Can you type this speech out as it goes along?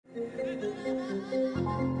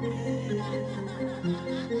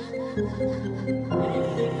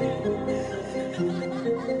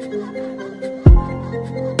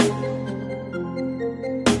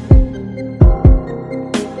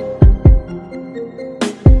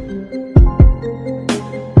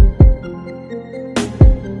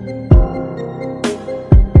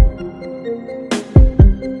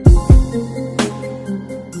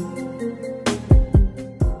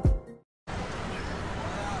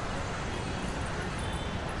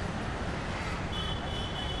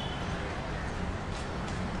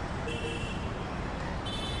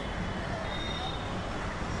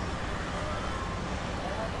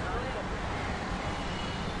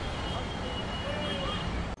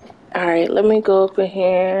Alright, let me go up in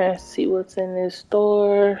here and see what's in this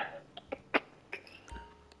store.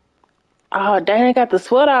 Oh, dang, I got the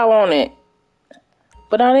sweater I wanted.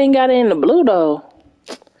 But I didn't got it in the blue, though.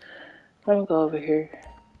 Let me go over here.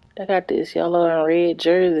 I got this yellow and red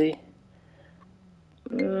jersey.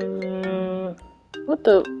 What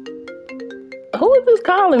the? Who is this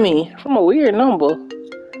calling me from a weird number?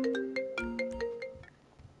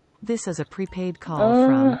 This is a prepaid call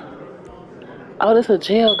from... Oh, this is a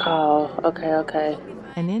jail call. Okay.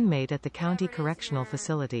 An inmate at the county correctional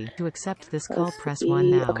facility. To accept this call, Let's press see.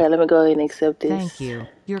 1 now. Okay, let me go ahead and accept this. Thank you.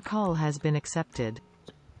 Your call has been accepted.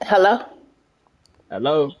 Hello?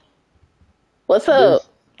 Hello? What's up?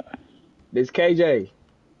 This KJ.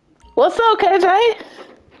 What's up, KJ?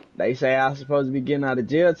 They say I'm supposed to be getting out of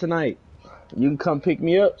jail tonight. You can come pick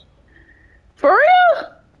me up? For real?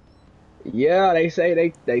 Yeah, they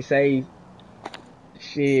say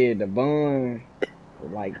shit, the bond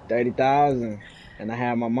was like 30,000 and I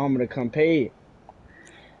have my mama to come pay it.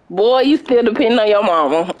 Boy, you still depending on your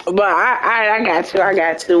mama. But I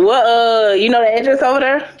got you. What you know the address over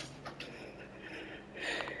there?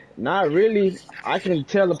 Not really. I can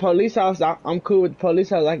tell the police house. I'm cool with the police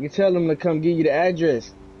house. I can tell them to come give you the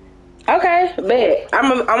address. Okay, bet.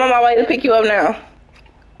 I'm on my way to pick you up now.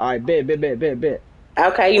 Alright, bet.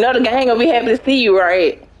 Okay, you know the gang will be happy to see you,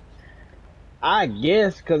 right? I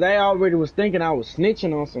guess, cause they already was thinking I was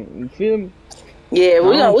snitching on some. You feel me? Yeah,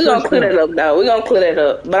 we gonna clear that up though. We gonna clear that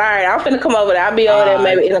up. But alright, I'm finna come over there. I'll be over there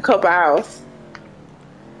maybe in a couple hours.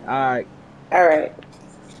 Alright. Alright.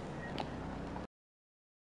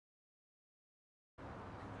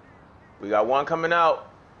 We got one coming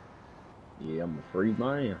out. Yeah, I'm a free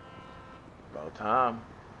man. About time.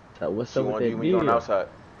 So what's up with that when you going outside?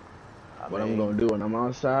 What I'm gonna do when I'm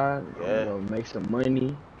outside? Yeah. I'm gonna make some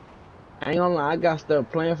money. I ain't gonna lie, I got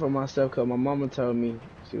stuff planned for myself because my mama told me,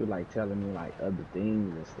 she was like telling me like other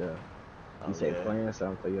things and stuff. You say plan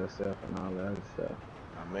something for yourself and all that other stuff.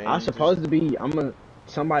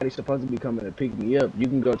 Somebody's supposed to be coming to pick me up. You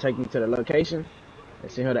can go take me to the location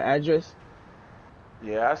and send her the address.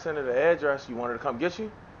 Yeah, I sent her the address. You want her to come get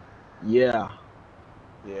you? Yeah.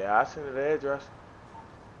 Yeah, I sent her the address.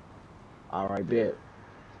 Alright, bet.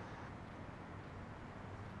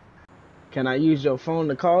 Can I use your phone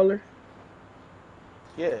to call her?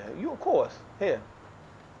 Yeah, you of course. Here.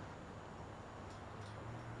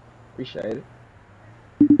 Appreciate it.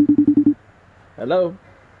 Hello?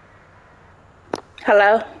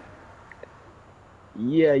 Hello?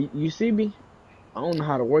 Yeah, you see me? I don't know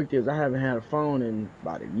how to work this. I haven't had a phone in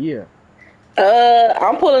about a year.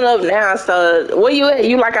 I'm pulling up now, so where you at?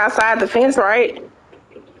 You like outside the fence, right?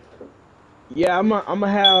 Yeah, I'm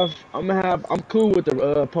cool with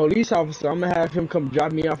the police officer. I'm gonna have him come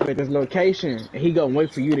drop me off at this location, and he gonna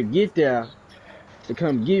wait for you to get there to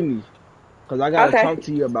come get me, cause I gotta talk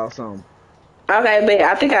to you about something. Okay, bet.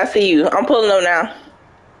 I think I see you. I'm pulling up now.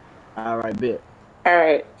 All right, bet. All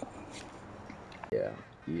right. Yeah.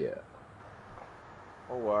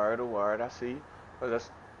 Oh, word. I see. Oh,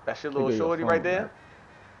 that's your little shorty right there.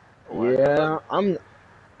 Yeah,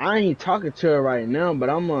 I ain't talking to her right now, but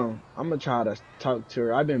I'm gonna try to talk to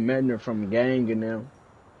her. I've been meeting her from gang and them.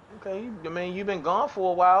 Okay, I mean, you've been gone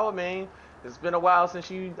for a while. I mean, it's been a while since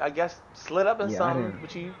you, I guess, slid up in something.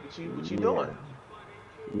 What you doing?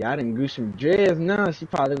 Yeah, I done grew some dreads now. She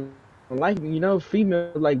probably don't like me,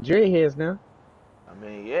 females like dreadheads now. I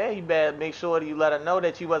mean, yeah, you better make sure that you let her know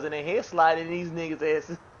that you wasn't in here sliding these niggas'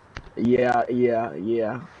 asses.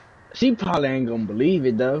 Yeah. She probably ain't gonna believe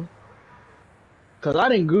it though. Cause I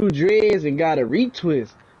done grew dreads and got a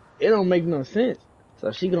retwist. It don't make no sense.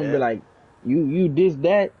 So she gonna be like, you this,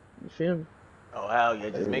 that, you feel me? Oh hell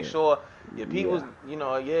yeah, just make sure your people's, you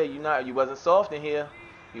wasn't soft in here.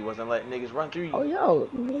 You wasn't letting niggas run through you. Oh yo,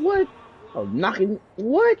 what? Oh,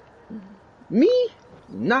 what? Me?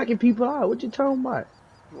 Knocking people out? What you talking about?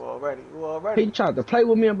 You already. He tried to play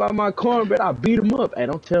with me about my cornbread. I beat him up. Hey,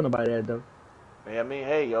 don't tell nobody that though. Man, I mean,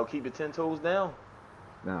 hey, yo, keep your 10 toes down.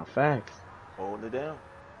 Nah, facts. Hold it down.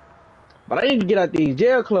 But I need to get out these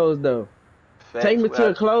jail clothes though. Facts. Take me to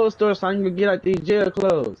a clothes store so I can get out these jail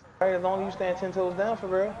clothes. Alright, as long as you stand 10 toes down for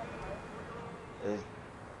real. Is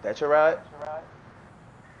that your ride?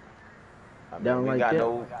 I mean, Down like that?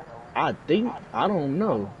 I don't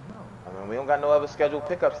know. I mean, we don't got no other scheduled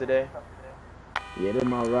pickups today. Yeah, that's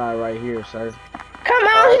my ride right here, sir. Come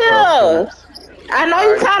out here. I know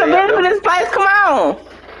you tired of being for this place. Come on.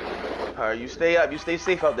 Alright, you stay up. You stay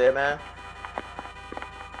safe out there, man.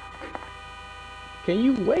 Can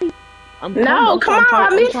you wait? Come on. I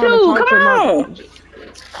miss you. Come on.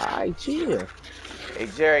 Alright, chill. Hey,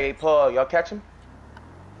 Jerry, hey, Paul, y'all catch him?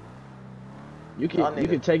 You Y'all can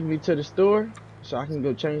niggas. take me to the store so I can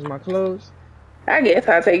go change my clothes. I guess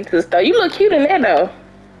I'll take you to the store. You look cute in that though.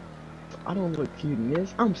 I don't look cute in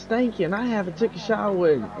this. I'm stinking. I haven't took a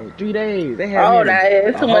shower in 3 days. They had me Oh, in nah,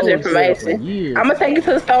 it's a too much hotel for information. years. I'm gonna take you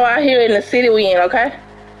to the store out here in the city we in, okay?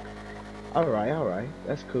 All right.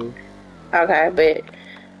 That's cool. Okay, bet.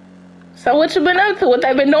 So what you been up to? What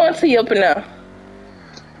they been doing to you up in there?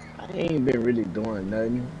 I ain't been really doing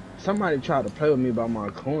nothing. Somebody tried to play with me about my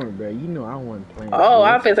cornbread. You know I wasn't playing Oh,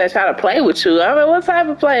 I this. think they try to play with you. I mean, what type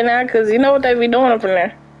of play now? Cause you know what they be doing up in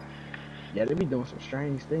there. Yeah, they be doing some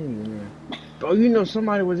strange things in there. Bro, you know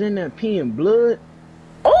somebody was in there peeing blood?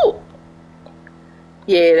 Oh,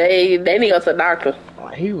 yeah, they need us a doctor.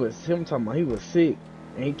 Like him talking about he was sick.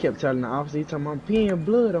 And he kept telling the officer, he talking about, I'm peeing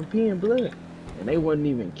blood. And they wasn't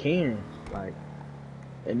even caring. Like,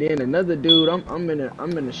 and then another dude, I'm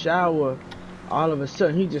in the shower. All of a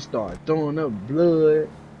sudden, he just started throwing up blood.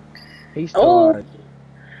 He Oh, started,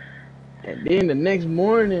 and then the next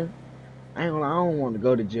morning, I don't want to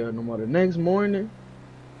go to jail no more. The next morning,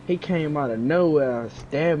 he came out of nowhere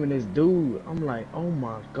stabbing this dude. I'm like, oh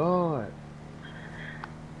my god,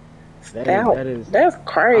 that is. that's I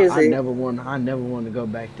crazy. never want to go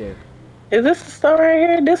back there. Is this the store right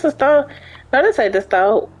here? This a store? No, this ain't the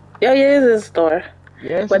store. Yeah, this is a store.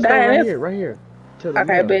 Yeah, it's a But store dang, right here, to the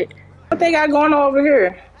okay, left. but what they got going on over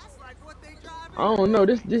here? I don't know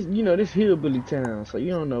this hillbilly town, so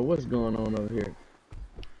you don't know what's going on over here.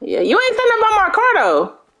 Yeah, you ain't saying nothing about my car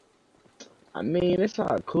though. I mean, it's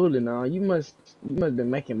all cool and all. You must been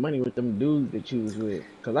making money with them dudes that you was with.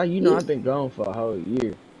 Cause Yeah. I've been gone for a whole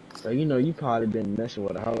year. So you probably been messing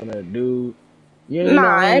with a whole other dude. Yeah,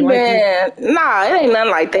 Nah, I ain't like you. it ain't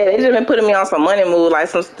nothing like that. They just been putting me on some money move,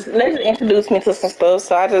 like they just introduced me to some stuff,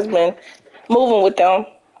 so I just been moving with them.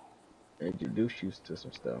 Introduce you to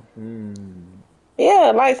some stuff.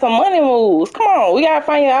 Yeah, like some money moves. Come on, we gotta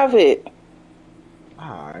find your outfit.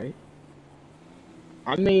 Alright.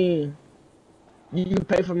 I mean, you can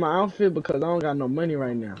pay for my outfit because I don't got no money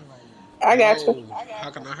right now. I got you. Yo,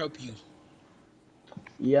 how can I help you?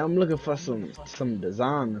 Yeah, I'm looking for some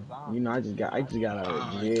designer. I just got out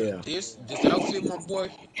of Alright, cause jail. this outfit, my boy,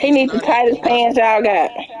 He is needs the not it. tightest pants y'all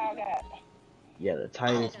got. Yeah, the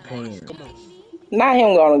Oh tightest boy, pants. come on, Not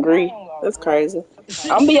him gonna agree. That's crazy.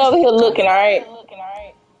 I'm be over here come looking, on. all right?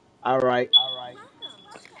 Alright.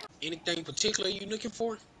 Anything particular you looking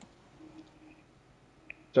for?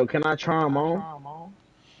 So can I try them on?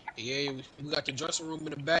 Yeah, we got the dressing room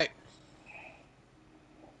in the back.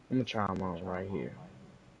 I'm gonna try them on right here.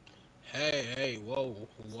 Hey, whoa.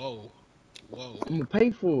 I'm gonna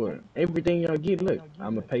pay for it. Everything y'all get, look,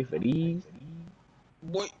 I'm gonna pay for these.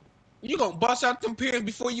 Boy, you gonna bust out them pins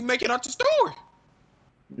before you make it out the store?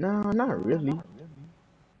 No, not really.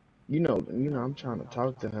 I'm trying to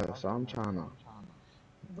talk to her, so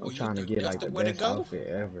Boy, I'm you trying to get that's like the the way to best go. outfit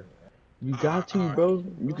ever. You got to, Alright. bro.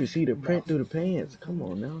 You can see the print through the pants. Come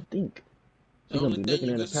on now, think. The She gonna only be thing looking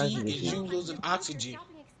you in the can see passenger is you seat. losing oxygen.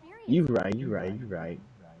 You right.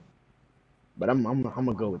 But I'm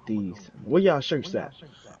gonna go with these. Where y'all shirts at?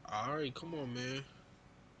 Alright, come on, man.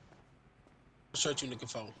 What shirt you looking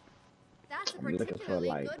for? I'm looking for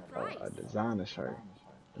like a designer shirt.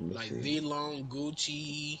 Let me Like see. V Long,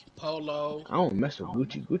 Gucci, Polo. I don't mess with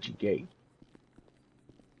Gucci. Gucci gay.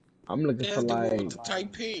 I'm looking for That's the one with like the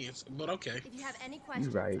tight pants. But okay. you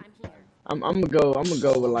right. I'm gonna go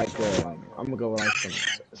with like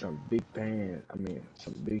some big pants. I mean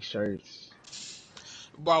some big shirts.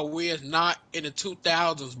 Bro, we're not in the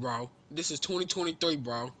 2000s, bro. This is 2023,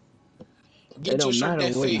 bro. It Get your don't shirt matter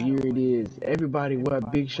that what fit. year it is. Everybody wear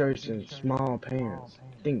big shirts and small pants.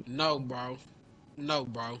 Think, No, bro. No,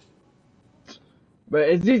 bro. but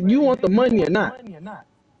is this you want the money or not?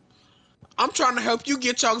 I'm trying to help you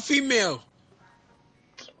get your female.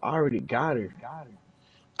 I already got her.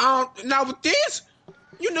 Now with this,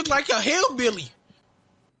 you look like a hillbilly.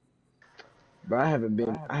 But I haven't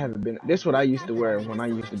been. This is what I used to wear when I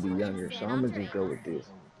used to be younger. So I'm gonna just go with this.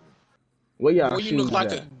 Where y'all Boy, shoes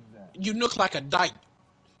at? you look like a dyke.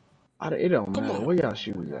 It don't Come matter. on. Where y'all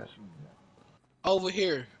shoes at? Over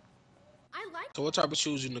here. So what type of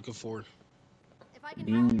shoes you looking for?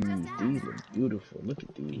 These look beautiful. Look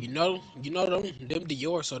at these. You know them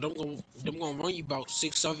Dior, so them gonna run you about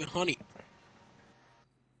 600-700.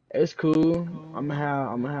 It's cool. I'm gonna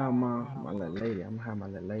have my little lady. I'm gonna have my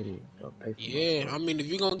little lady pay for my Yeah, stuff. I mean if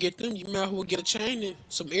you're gonna get them, you might as well get a chain and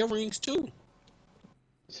some earrings too.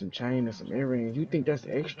 Some chain and some earrings. You think that's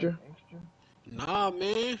extra? Nah,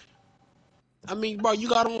 man. I mean, bro, you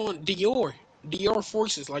got on Dior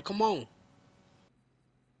Forces. Like, come on.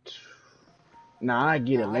 Nah, I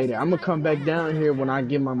get it later. I'm gonna come back down here when I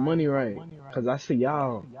get my money right. Cause I see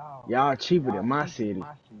y'all cheaper than my city.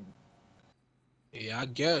 Yeah, I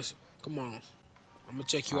guess. Come on. I'm gonna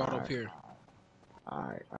check you out up Alright, here.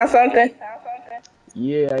 alright. Something.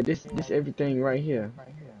 Yeah, this everything right here.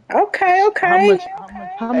 Okay, How okay. much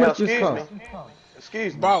how Hey, much this excuse me. cost?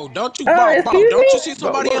 Excuse me. Bro, bro, Excuse don't you me. see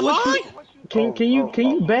But somebody in what you line? can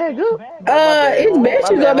you bag up? Oh, my bad. It's best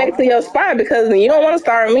My you go bad, back homie. to your spot because you don't want to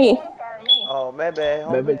start with me. Oh, my bad,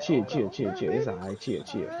 Baby, homie. chill. It's alright, chill.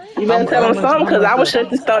 You better tell them something How because much I will the shut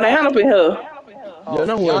this store down up in here. yo, Oh,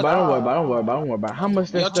 don't worry Y'all, about, nah. don't worry about how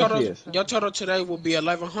much that stuff is. your total today will be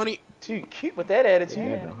 1100. Too cute with that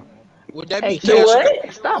attitude. 11. Would that be Hey, The hey, cash or?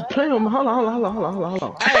 what? stop playing with me. Hold on.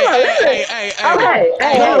 Hey, Hold on, hey, listen. hey, hey, hey, Okay,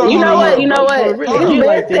 hey, Hold hey, hold on, you on, know hold what? on, You know bro, what? it really hold It's get on.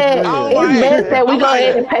 like best this for that I'm real. gonna, it's hey, best that we I'm go gonna,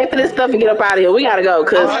 ahead and pay for this stuff and get up out of here. We gotta go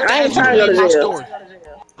I'm because gonna have to I ain't ask you to trying to go leave to my jail. store.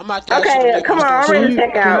 I'm gonna have to ask you to Okay, leave come my on, store, I'm Can ready sir. to you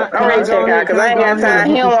check out. I'm can ready I to check go out ahead because I ain't and got time.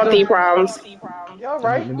 He get don't this want stuff? these problems. Y'all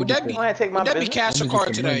right. Let me Would get that the be, Go ahead and take my would that be business. cash let or me get card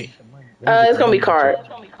the money. today? Let me get It's the gonna be money check. card.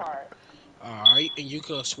 All right, and you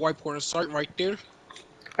could swipe or insert right there.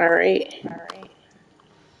 All right.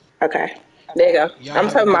 Okay. There you go. Y'all I'm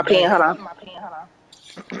have a taking my good pen. day. Hold on.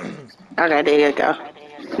 Okay, there you go.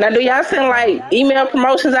 Now, do y'all send like email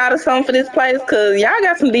promotions out or something for this place? Cause y'all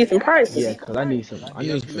got some decent Yeah, prices. cause I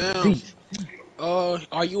Yes, need some ma'am. receipts.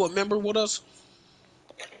 Are you a member with us?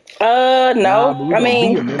 Nah, No. but we I gonna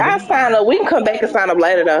be a mean, member. I sign up. We can come back and sign up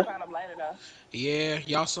later though. Yeah,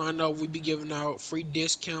 y'all sign up. We be giving out free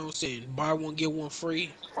discounts and buy one get one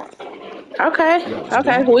free. Okay. Yes, we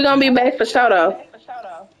Okay. do. We gonna be back for sure though.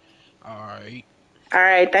 All right. All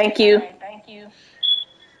right. Thank you.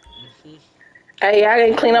 Mm-hmm. Hey, y'all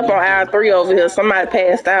didn't Have a clean up on good aisle day. 3 over here. Somebody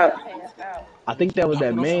passed out. I think that was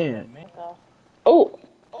that Domino's. man. Oh.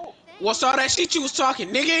 What's all that shit you was talking,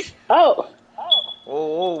 nigga? Oh.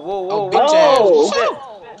 Oh, bitch ass. What's Oh. up?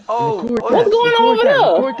 Record What's that. going on over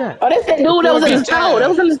Record there? that. Oh, that's that dude that was Record in the that. Bitch store. That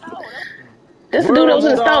was ass. in the. That's the dude that World was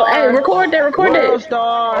in the store. Hey, star. record that. Record that. World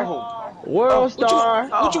star. World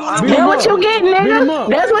star. What you wanna Beat him That's do? what up. you get, Beat him nigga.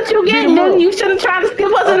 up. That's what you Beat get, him nigga. up. You shouldn't try to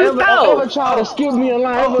skip us in the Ever store. try to skip me a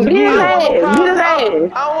line? Ever Beat his again? ass. Beat his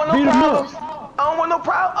ass. I don't want no Beat him up. problems. I don't want no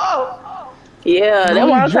problem. Oh. Yeah, No, that's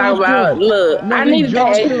what he I'm talking dropped about. him. Look, No, I he needed that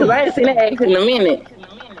dropped act because I him. ain't seen that act in a minute.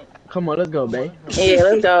 Come on, let's go, babe. Yeah,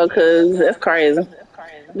 let's go because that's crazy.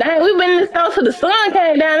 Dang, we been in the store till the sun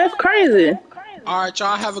came down. That's crazy. All right,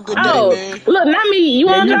 y'all have a good day, Oh, man. look, not me. You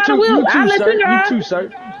Yeah, want to drive the whip? you I'll too, let you sir. You drive. too,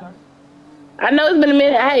 sir. I know it's been a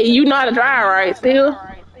minute. Hey, you know how to drive, right? Still?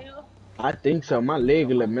 I think so. My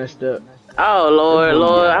leg a little messed up. Oh It's Lord, gonna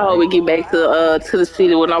be Lord. I hope alright. we get back to the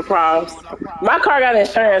city with no problems. My car got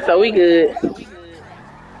insurance, so we good.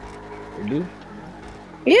 It do?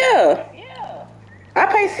 Yeah, I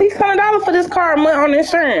paid $600 for this car a month on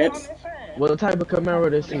insurance. What type of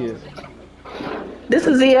Camaro this is? This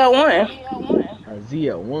is ZL1. A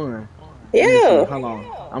ZL1. Let me see. Yeah. Hold on.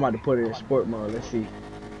 I'm about to put it in sport mode. Let's see.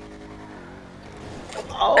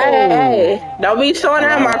 Hey, Oh. hey, don't be showing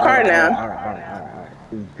out my car now. All right.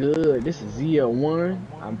 It's good. This is ZL1.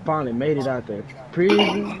 I'm finally made it out the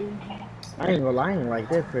prison. I ain't gonna lie. I ain't like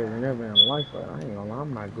that prison ever in life. I ain't gonna lie.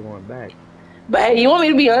 I'm not going back. But hey, you want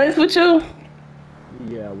me to be honest with you?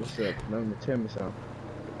 Yeah, what's up? Let me tell me something.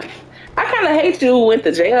 I kind of hate you went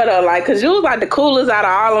to jail though, like, cause you was like the coolest out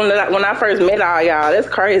of all of them when I first met all y'all. That's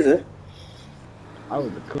crazy. I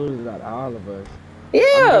was the coolest out of all of us.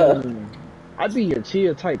 I Yeah. mean, I be a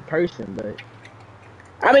chill type person, but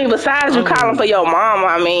I mean, besides I you calling for don't. your mom,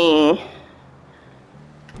 I mean,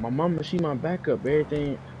 My mama, she my backup.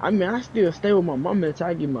 Everything. I mean, I still stay with my mama until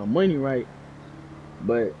I get my money right.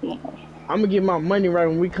 But I'm gonna get my money right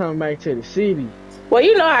when we come back to the city. well,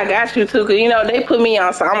 you know I got you too, cause you know they put me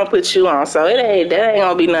on, so I'm gonna put you on. So that ain't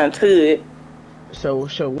gonna be nothing to it. So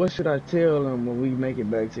what should I tell them when we make it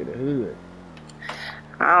back to the hood?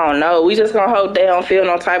 I don't know. We just gonna hope they don't feel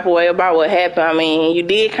no type of way about what happened. I mean, you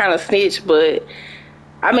did kind of snitch, but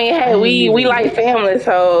I mean, I hey, ain't we even. like family,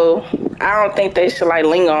 so I don't think they should like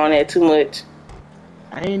linger on that too much.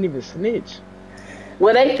 I ain't even snitch.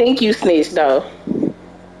 Well, they think you snitched though.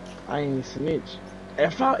 I ain't snitch.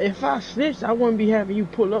 If I snitch, I wouldn't be having you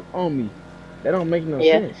pull up on me. That don't make no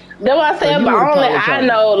Yeah, sense. that's what I Cause said. you But would have only caught what I y'all.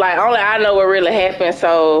 know, like only I know what really happened.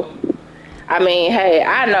 So I mean, hey,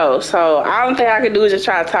 I know. So I don't think I could do is just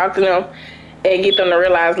try to talk to them and get them to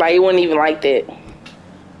realize like it wasn't even like that.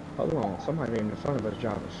 Hold on, somebody in the front of us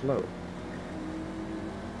driving slow.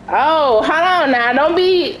 Oh, hold on now.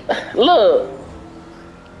 Look,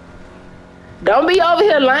 don't be over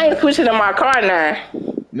here lane switching in my car now.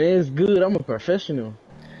 Man, it's good. I'm a professional.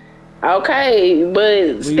 Okay,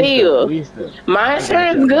 but still, my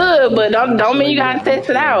insurance good, but don't mean you gotta test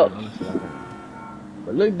it out.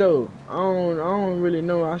 But look though, I don't really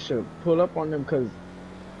know. I should pull up on them because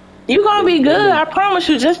You gonna be they good. look. I promise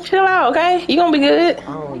you. Just chill out, okay? You gonna be good.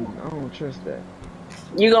 I don't trust that.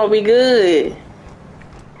 You gonna be good.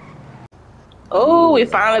 Oh, we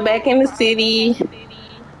Yeah. finally back in the city.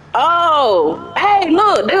 Oh, hey,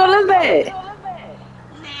 look, they gonna listen.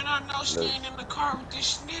 Man, I know she Look. ain't in the car with this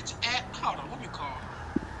snitch at. Hold on, let me call.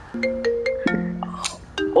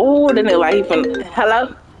 Oh, then they like he finna.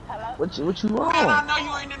 Hello. What you Man, I on? know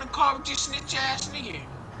you ain't in the car with this snitch ass nigga.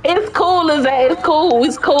 It's cool, Lizette. It's cool.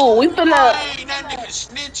 It's cool. We finna. Man, that nigga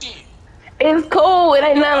snitching. It's cool. It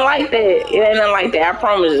ain't nothing like that. It ain't nothing like that. I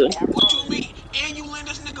promise you. What you mean? And you let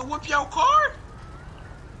this nigga whip your car?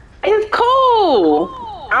 It's cool.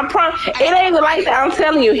 I'm It Hey, ain't even like that. I'm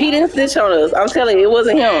telling you, he didn't snitch on us. I'm telling you, it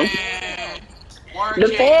wasn't him. man, word The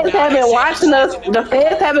came feds down. have They been said he watching us. snitching in the The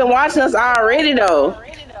feds car. have been watching us already, though.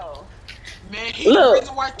 Man, he the Look,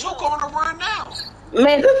 reason why Tuco on the run now.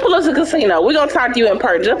 man, just pull us to the casino. We gonna talk to you in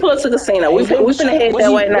person. Just pull us to the casino. Hey, We finna head what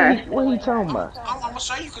that he way what now. he what he talking I'm, about? I'm gonna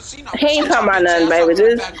show you casino. He ain't Shut talking your about bitch nothing, ass baby. up in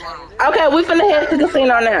the Just background. okay. We finna head to the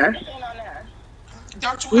casino now.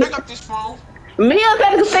 Don't you hang up this phone. Meals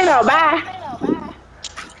at the casino. Bye.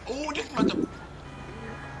 Ooh, this mother.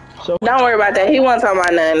 So, Don't worry about that. He wasn't talking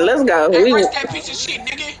about nothing. Let's go. Hey, We. race that piece of shit,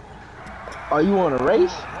 nigga. are you on a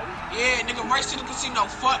race? Yeah, nigga, race to the casino.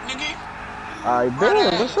 Fuck, nigga. I Right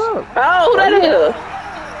bet. What's ass. up? Oh, who Oh that yeah. is?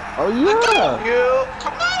 Oh Let's yeah. go. You.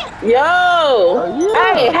 Come on. Yo. Oh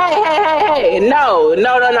Hey, yeah. hey, hey, hey, hey. No,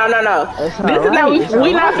 no, no, no, no, no. It's all This is not. right. It's all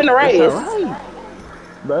We not right. finna It's all race. right.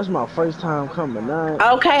 But it's my first time coming.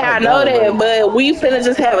 Okay, I I know gotta that, race. but we finna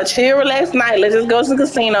just have a chill, relaxed night. Let's just go to the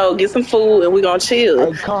casino, get some food, and we gonna chill.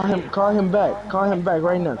 Hey, call him back. Call him back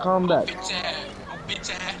right now. Call him Oh, back. bitch ass. Oh,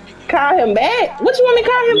 bitch ass, nigga. Call him back? What you want me to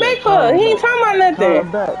call him Yeah, back call for? him He ain't back. talking about Call nothing.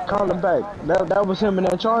 him back. Call him back. That was him in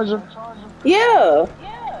that charger. Yeah.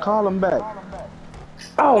 Call him back.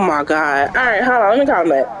 Oh my God. All right, hold on. Let me call him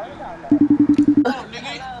back. Come on,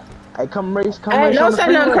 nigga. Hey, come race. Come Hey, race on don't the say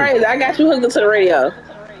nothing freeway. crazy. I got you hooked up to the radio.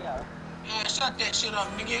 Man, shut that shit up,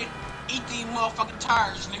 nigga. Eat these motherfucking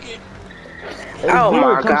tires, nigga. It's Oh good.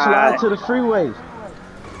 my Come slide God. to the freeway.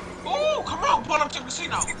 Ooh, come on, pull up to the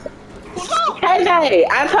casino. Pull up. Hey, Jay,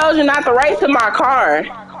 I told you not to race in my car.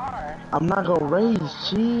 I'm not gonna race.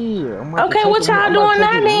 Chill. I'm about to Okay, take what him. y'all I'm about to doing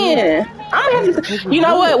take now his whip. then? I'm I'm gonna about to have take to. his You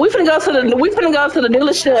know what? whip. We finna go to the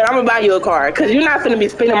dealership. I'm gonna buy you a car because you're not finna be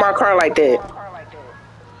spinning my car like that.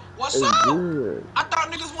 What's It's up? good. I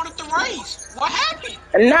thought niggas wanted to race. What happened?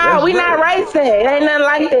 Nah, Let's we not race. racing. It ain't nothing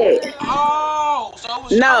like that. Oh, so it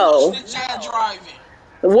was your little No. snitch ass driving.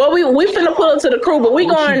 What we finna pull up to the crew, but we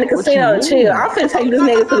going in the What you casino to chill. mean? I'm finna take this No,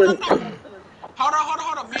 no, nigga to no, no, the. no. Hold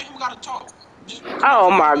on. Me and him gotta talk. Just come on, Oh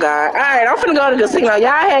follow my me. God! All right, I'm finna go to the casino.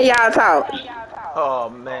 Y'all had y'all talk. Oh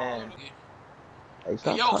Hold on, man. nigga. Hey,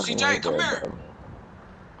 Hey, stop yo, talking CJ, like come that, here. bro.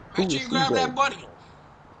 Make Who sure is you grab CJ? that buddy.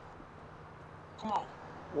 Come on.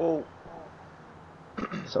 Whoa.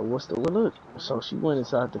 So what's the well, look? So she went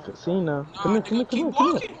inside the casino. Come Nah, here, come here, nigga, come keep here,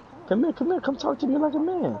 come here. walking. Come talk to me like a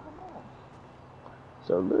man.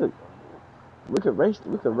 So look, we could race,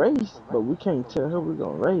 but we can't tell her we're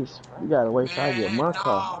gonna race. We gotta wait till I get Man, my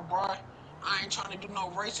car. nah, bro. I ain't trying to do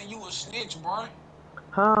no racing. You a snitch, bro.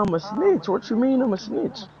 Huh, I'm a snitch. What you mean I'm a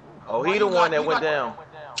snitch? Oh, Bro, he the one that you went got, down.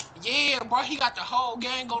 yeah, bro. He got the whole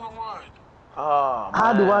gang on the run. Oh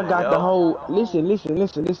How do I man. got the Yep. whole listen,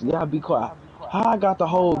 y'all be quiet. How I got the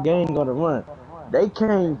whole gang on the run? They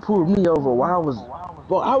came pull me over while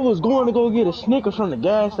I was going to go get a Snickers from the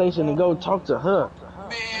gas station and go talk to her. Man,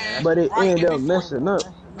 Man, that's But it right. ended And up before, messing up.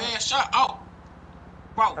 man, shut up,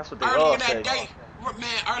 bro. that's what they Earlier all that say. day,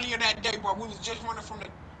 earlier that day, bro. We was just running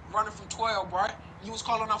from 12, bro. You was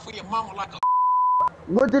calling out for your mama like a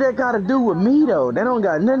What did that got to do with me though? That don't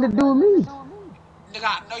got nothing to do with me. nigga.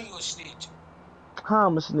 I know you a snitch. How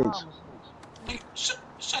I'm a snitch? Nigga,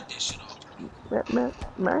 shut that shit up. Man,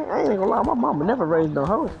 I ain't gonna lie. My mama never raised no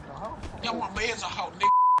hoe. Your mama is a hoe, nigga.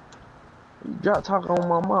 You drop talk on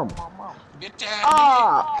my mama. Bitch ass nigga.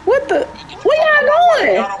 Ah, What the? Man, get the Where fuck out my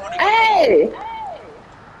way. y'all Y'all going? don't want to get beat. Hey,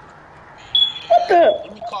 what Man, the?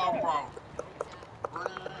 let me call bro.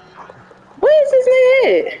 Where is this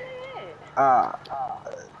nigga at? ah,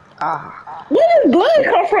 ah. Where does blood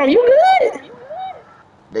come from? You good?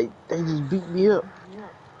 They just beat me up.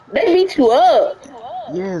 They beat you up.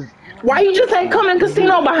 Yes, Why you just ain't coming to the they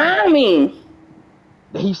did. casino behind me?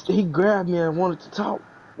 He grabbed me and wanted to talk.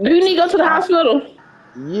 Do you need to go to the Ah, hospital?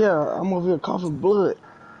 yeah, I'm over here coughing blood.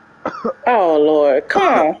 Oh Lord, come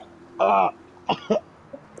on, Ah,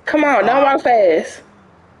 come on, don't ah, walk fast.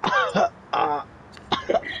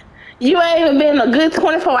 You ain't even been a good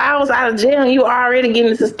 24 hours out of jail and you already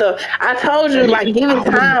getting into stuff. I told you, Hey, like, give I it was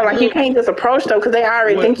time. Like, you good. can't just approach them because they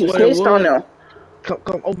already think you What it snitched on was? them. Come,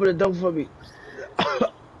 open the door for me.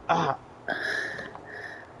 Ah,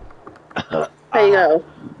 There you ah, go.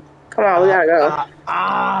 Come on, we gotta go.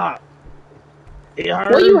 ah. It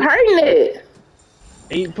Where you hurt. hurting it?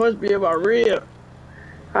 He punched me in my rib.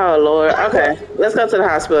 Oh, Lord. Okay, let's go to the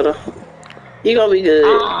hospital. You gonna be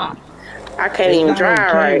good. Ah, I can't it's even not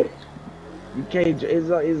drive right. okay. You can't.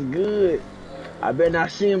 It's good. I better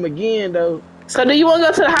not see him again though. So, do you want to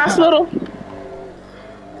go to the hospital?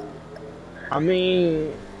 I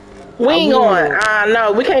mean, We I ain't going. will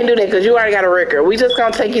No, we can't do that because you already got a record. We just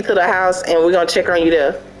gonna take you to the house and we're gonna check on you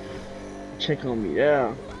there. check on me.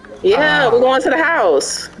 Yeah. Yeah, we're Ah, going to the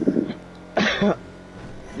house.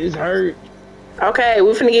 this hurt. Okay,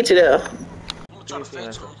 we finna get you there. I'm gonna Let try me to see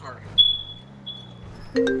myself. FaceTime her.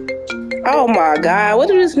 Oh my God, what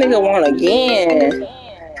do this nigga want again?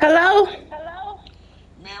 Hello?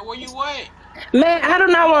 Man, where you at? Man, I do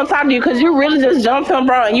not want to talk to you because you really just jumped him,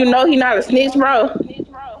 bro, and you know he not a snitch, bro.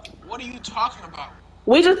 What are you talking about?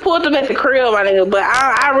 We just pulled him at the crib, my nigga, but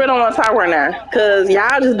I really don't want to talk right now because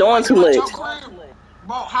y'all just doing What, too you at much. your crib?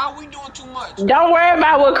 Bro, how are we doing too much? Don't worry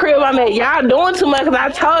about what crib I'm at. Y'all doing too much because I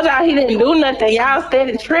told y'all he didn't do nothing. Y'all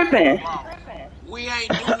steady tripping. Bro, we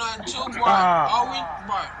ain't do nothing too, bro. Ah,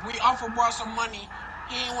 We offered bro some money.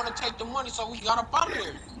 He ain't want to take the money, so we got up out of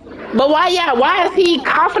there. But why is he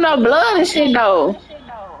coughing up blood and shit, though?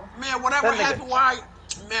 Man, whatever That nigga, happened,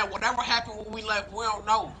 whatever happened when we left, we don't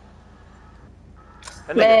know.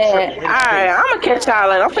 that nigga Man, tripped and hit his alright, face. I'm gonna catch y'all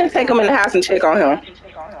later. I'm finna take him in the house and check on him.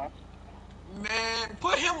 Man,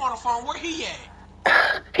 put him on the phone. Where he at?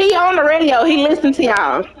 He on the radio. He listen to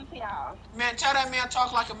y'all. Man, tell that man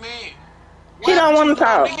talk like a man. What He don't happened to want you, to little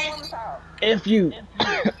talk. nigga? F you.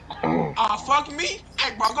 Fuck me?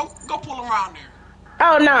 Hey, bro, go pull around there.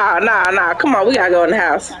 Oh, nah. Come on, we gotta go in the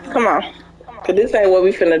house. Come on. Cause this ain't what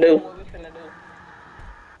we finna do.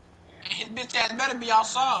 And his bitch ass better be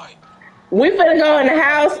outside. We finna go in the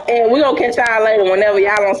house and we gonna catch y'all later whenever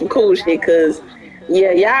y'all on some cool shit. Cause,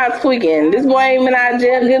 yeah, y'all tweaking. This boy ain't been out of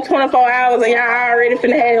jail good 24 hours and y'all already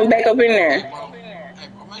finna have him back up in Hey, there. bro. Hey,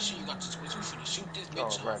 bro, make sure you got the switch. We finna shoot this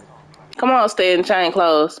bitch up. Alrighty. Come on, stay in chain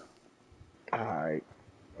clothes. Alright.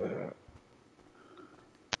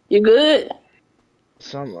 You good?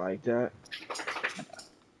 Something like that.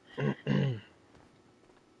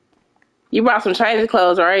 You brought some change of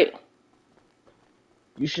clothes, right?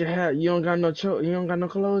 You should have. You don't got no You don't got no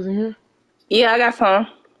clothes in here. Yeah, I got some.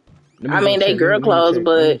 Let me I go mean, they check. girl Let me clothes, check.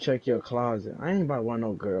 Let me but check your closet. I ain't about want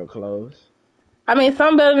no girl clothes. I mean,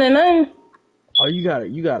 some better than none. Oh, you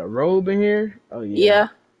got a robe in here? Oh yeah. Yeah,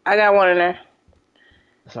 I got one in there.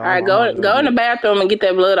 So All right, I'm about to go go in the get. bathroom and get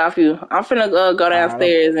that blood off you. I'm finna go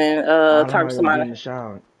Alright, downstairs and I'm talk about to to go get somebody. in the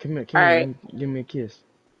shower. All Come here. right, Give me a kiss.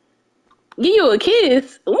 give you a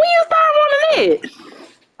kiss. When you start wanting it?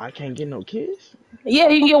 I can't get no kiss. Yeah,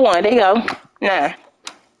 you can get one. There you go. Nah.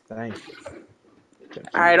 Thank you.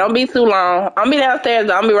 All right, don't be too long. I'll be downstairs.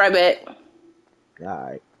 Though. I'll be right back.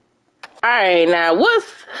 Alright. All right, now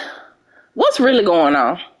what's really going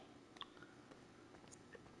on?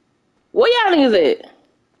 Where y'all niggas at?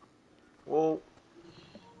 Well,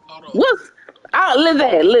 Hold up. What's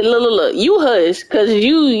look, you hush, cause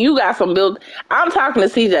you got some build. I'm talking to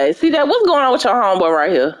CJ. CJ, what's going on with your homeboy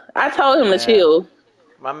right here? I told him to man, chill,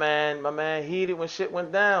 my man heated when shit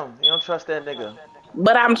went down. You don't trust that nigga.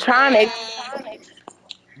 but I'm trying to. Man,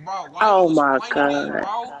 bro, why Oh you my explaining that, god!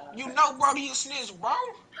 bro? You know, bro, he a snitch, bro.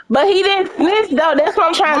 But he didn't snitch though. That's what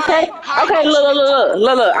I'm trying to say. How he Okay, gonna snitch?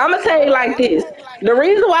 look. I'm gonna tell you like this. The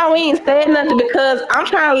reason why we ain't saying nothing because I'm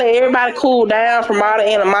trying to let everybody cool down from all the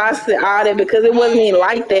animosity, all that, because it wasn't even Man,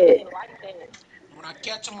 like that. when I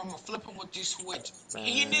catch him, I'ma flip him with this switch.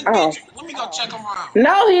 He in this Man. Oh bitch. Let me go check him out.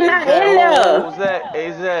 no, he Hey not Zach, in there. Zach,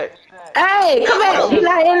 hey Zach. Hey, come Man, back. hold Let's He on.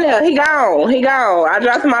 just not in there. He gone. He gone. I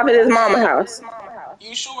dropped him off at his mama Hey, house.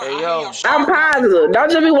 you sure? hey I hear your yo. I'm shirt though. positive.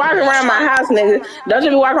 Don't just be You walking good around my shirt? house, nigga. Don't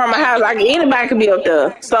just be walking around my Hey, house. nigga. Like anybody could be up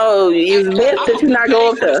there. So Hey, it's nigga. best I that you hope you not go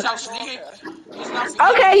paid up for this there. house, nigga. Let's not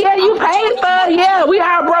forget, Okay, nigga. yeah, I you put you paid on this for it. money, Yeah, nigga. we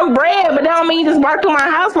all broke bread, but that don't mean you just walk through my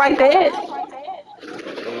house like that.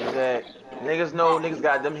 Hey Zach. Niggas know Bro, niggas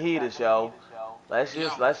got them heaters, yo. yo,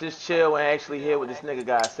 Let's just chill and actually hear what this nigga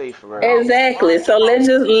gotta say for real. Exactly. So bro.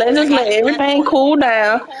 let's They just got let his everything paperwork. cool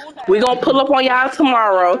down. We gonna pull up on y'all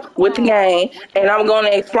tomorrow with the game, and I'm gonna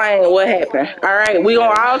explain what happened. All right, we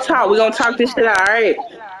gonna Yeah, all Man, talk. bro, We gonna talk this shit out. All right.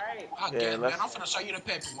 I yeah, guess, man. let's I'm finna show you the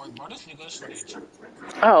paperwork, bro. This nigga a snitch.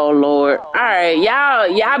 Oh Lord. All right,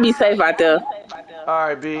 y'all be safe out there. All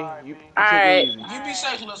right, B. You take it Alright. easy. You be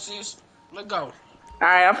safe, little sis. Let go.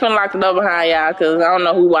 Alright, I'm finna lock the door behind y'all because I don't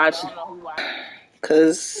know who watching.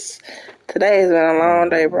 Because today has been a long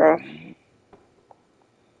day, bro.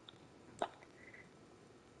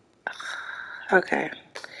 Okay.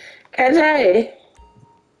 KJ,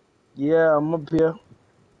 Yeah, I'm up here.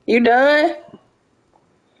 you done?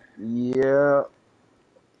 Yeah.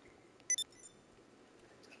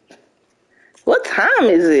 What time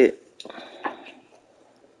is it?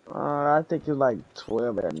 I think it's like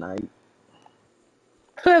 12 at night.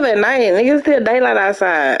 12 at night. Nigga, it's still daylight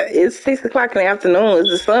outside. It's 6 o'clock in the afternoon.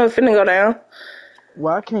 Is the sun finna go down?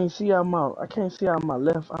 Well, I can't see out my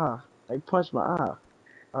left eye. They punched my eye.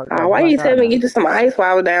 I got Why you black eye tell me now. get you some ice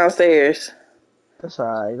while I was downstairs? That's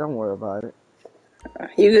alright. Don't worry about it.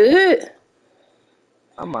 You good?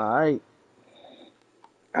 I'm alright.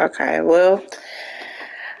 Okay, well,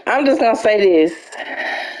 I'm just gonna say this.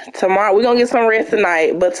 Tomorrow, we're gonna get some rest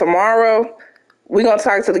tonight, but tomorrow, we're gonna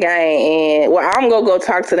talk to the gang, and, well, I'm gonna go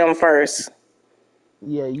talk to them first.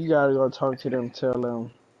 Yeah, you gotta go talk to them, tell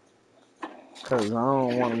them. Cause I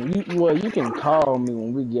don't want them. You can call me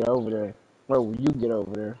when we get over there. Well, when you get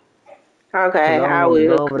over there. Cause Okay, I don't I want to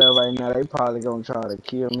go will. over there right now. They probably gonna try to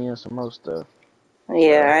kill me and some more stuff.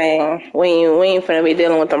 Yeah, So, we ain't finna be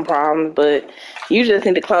dealing with them problems, but you just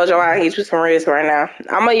need to close your eyes and get you some rest right now.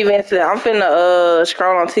 I'm finna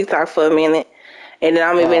scroll on TikTok for a minute, and then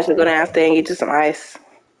I'm eventually go alright. downstairs and get you some ice.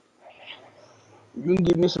 You can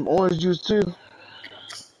give me some orange juice too.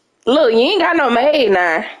 Look, you ain't got no maid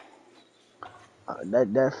now.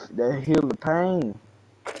 That heal the pain.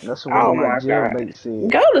 That's what one of Oh my my god. jailmates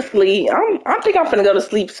said. Go to sleep. I think I'm finna go to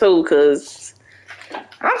sleep too, cause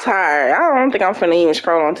I'm tired. I don't think I'm finna even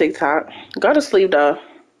scroll on TikTok. Go to sleep though.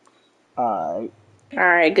 Alright.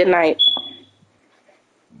 Alright, good night.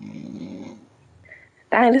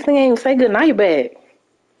 Dang, this thing ain't even say good night back.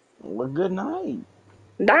 Well, good night.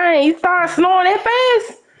 Dang, you start snoring that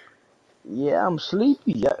fast? Yeah, I'm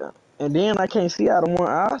sleepy. Yeah. And then I can't see out of one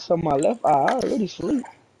eye, so my left eye I already sleep.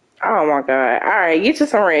 Oh my god. Alright, get you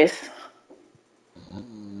some rest.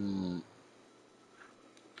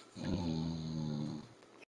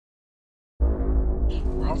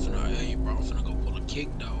 Bro, I'm finna go pull a kick,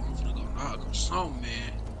 though. I'm finna go knock or something,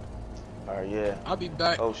 man. All right, yeah. I'll be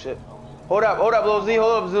back. Oh shit. Hold up, Lil Z.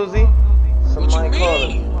 Hold up, Lil Z. What you Somebody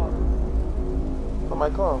calling. mean?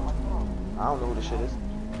 Somebody call. I don't know who this shit is.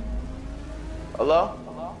 Hello?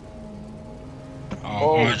 Oh,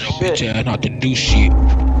 Oh mind your shit. bitch ass not to do shit.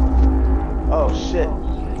 Oh shit.